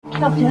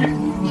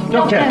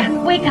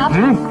Doctor, wake up.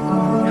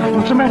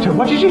 What's the matter?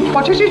 What is it?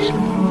 What is it?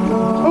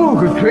 Oh,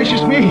 good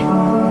gracious me.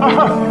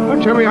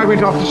 Don't tell me I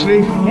went off to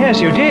sleep. Yes,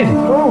 you did.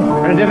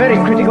 Oh. And at a very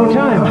critical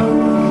time.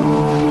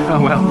 Oh,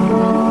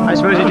 well, I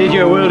suppose it did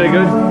you a world of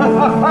good.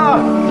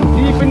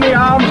 Deep in the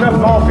arms of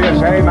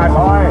Morpheus, eh, my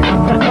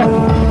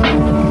boy?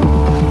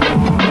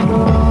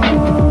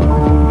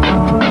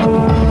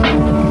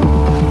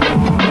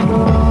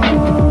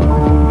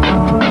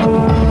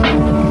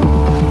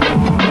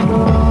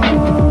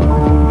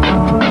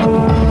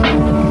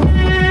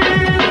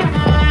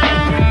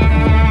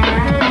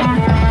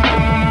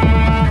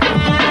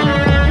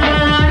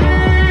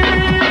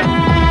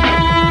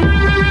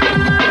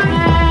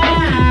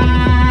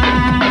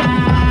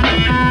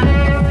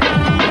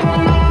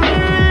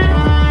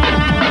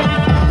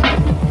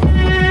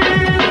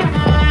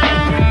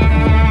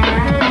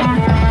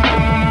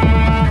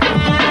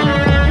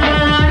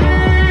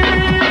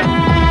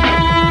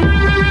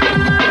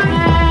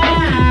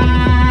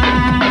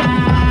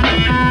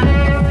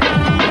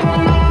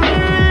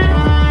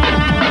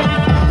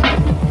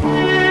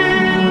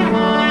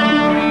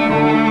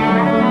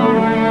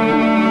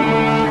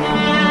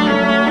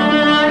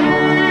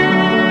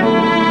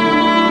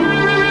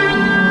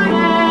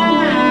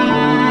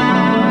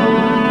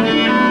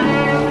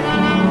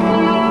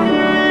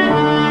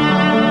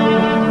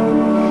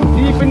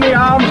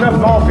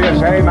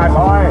 Morpheus, eh, my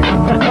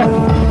boy?